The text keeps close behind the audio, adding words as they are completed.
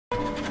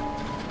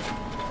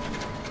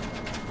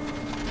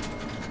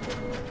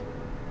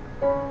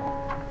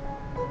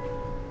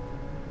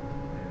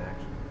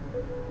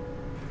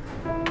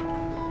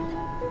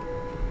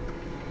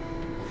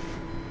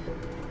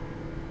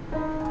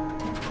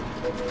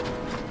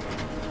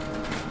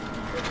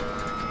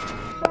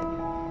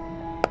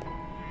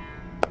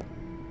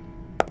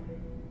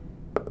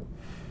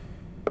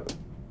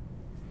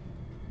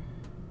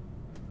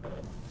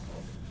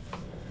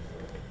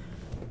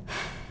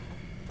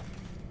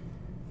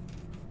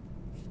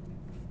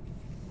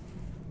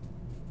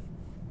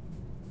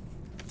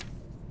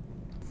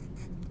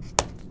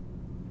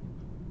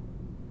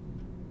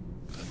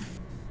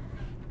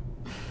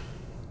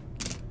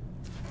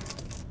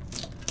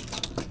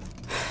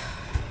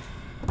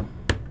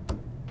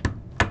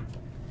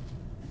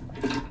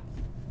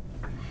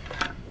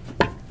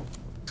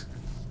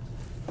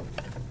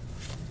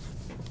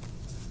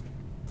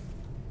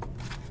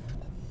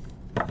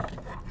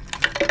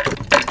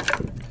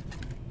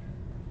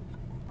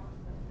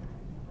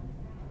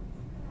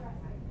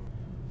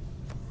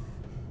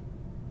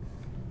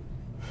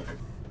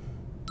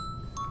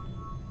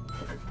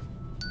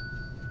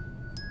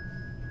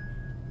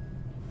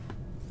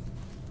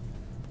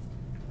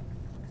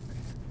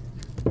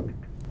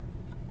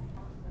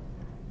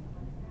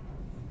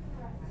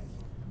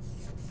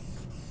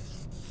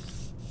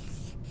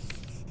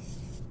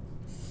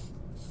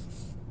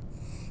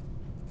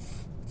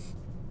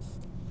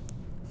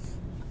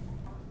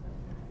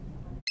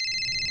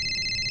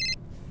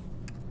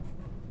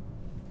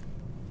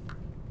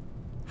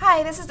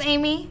Hi, this is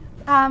Amy.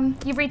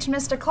 You've reached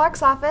Mr.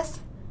 Clark's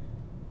office.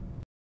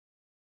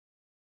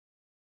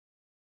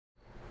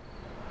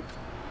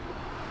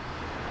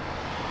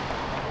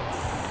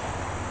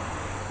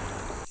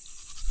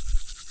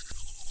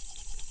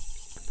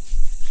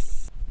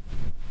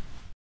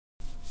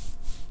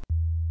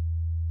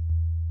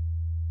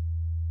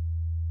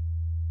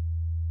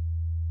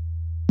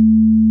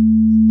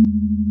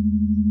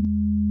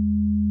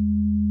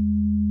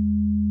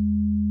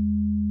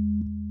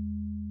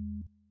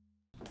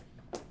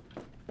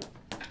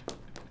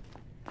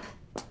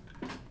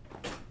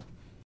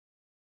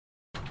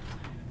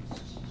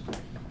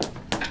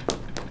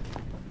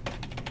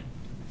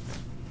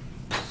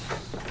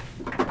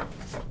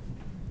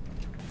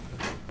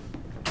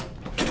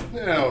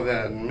 Now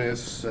then,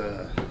 Miss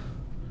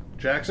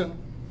Jackson?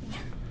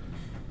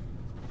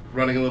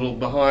 Running a little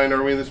behind,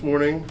 are we, this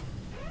morning?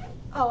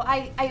 Oh,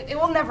 it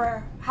will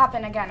never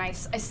happen again, I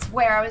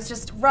swear. I was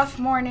just rough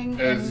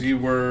morning. As you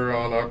were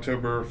on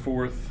October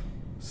 4th,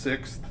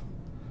 6th,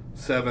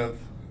 7th,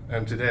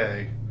 and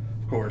today,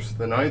 of course,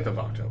 the 9th of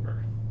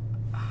October.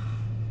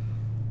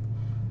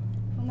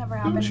 It'll never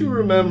happen. Don't you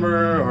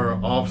remember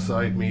our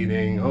off-site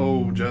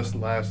meeting, just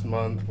last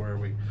month, where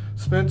we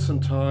spent some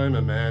time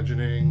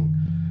imagining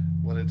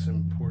what it's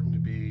important to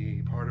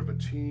be part of a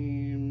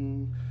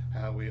team,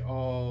 how we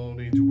all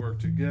need to work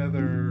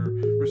together,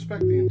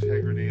 respect the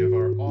integrity of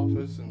our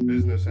office and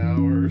business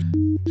hours,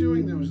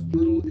 doing those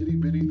little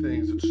itty-bitty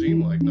things that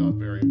seem like not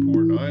very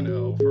important, I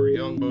know, for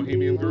young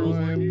bohemian girls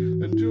like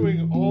you, and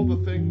doing all the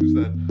things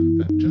that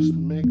just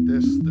make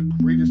this the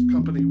greatest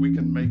company we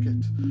can make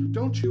it.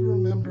 Don't you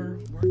remember?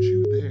 Weren't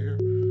you there?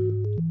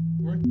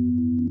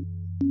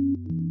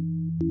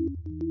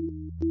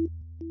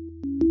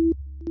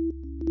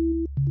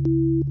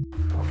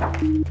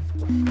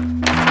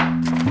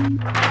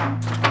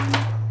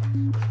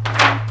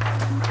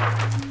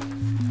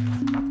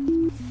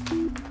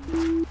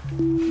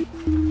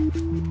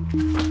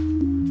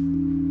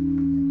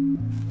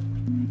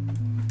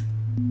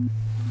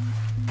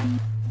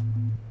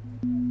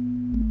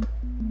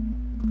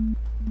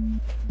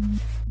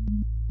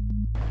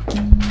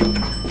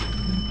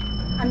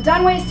 I'm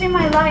done wasting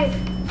my life.